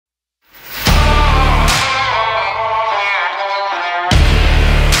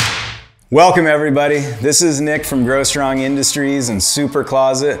Welcome everybody. This is Nick from Grow Strong Industries and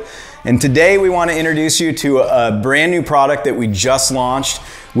SuperCloset. And today we want to introduce you to a brand new product that we just launched,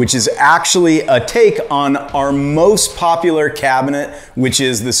 which is actually a take on our most popular cabinet, which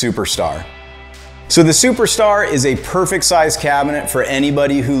is the SuperStar. So the SuperStar is a perfect size cabinet for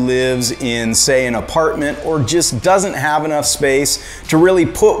anybody who lives in, say, an apartment or just doesn't have enough space to really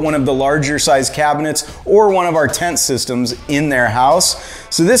put one of the larger size cabinets or one of our tent systems in their house.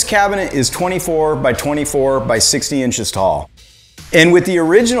 So this cabinet is 24 by 24 by 60 inches tall. And with the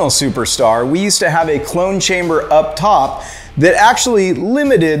original SuperStar, we used to have a clone chamber up top that actually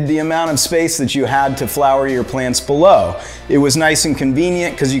limited the amount of space that you had to flower your plants below. It was nice and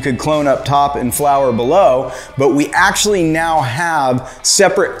convenient because you could clone up top and flower below, but we actually now have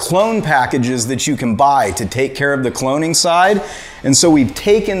separate clone packages that you can buy to take care of the cloning side. And so we've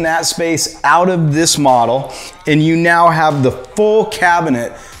taken that space out of this model, and you now have the full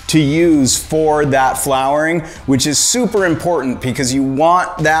cabinet to use for that flowering, which is super important because you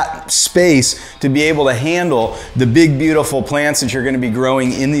want that space to be able to handle the big, beautiful plants that you're going to be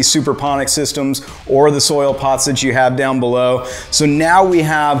growing in these superponic systems or the soil pots that you have down below. So now we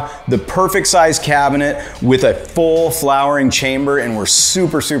have the perfect size cabinet with a full flowering chamber, and we're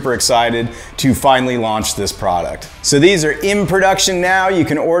super excited to finally launch this product. So these are in production now. You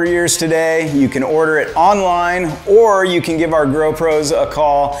can order yours today. You can order it online, or you can give our Grow Pros a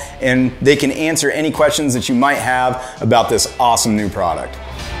call and they can answer any questions that you might have about this awesome new product.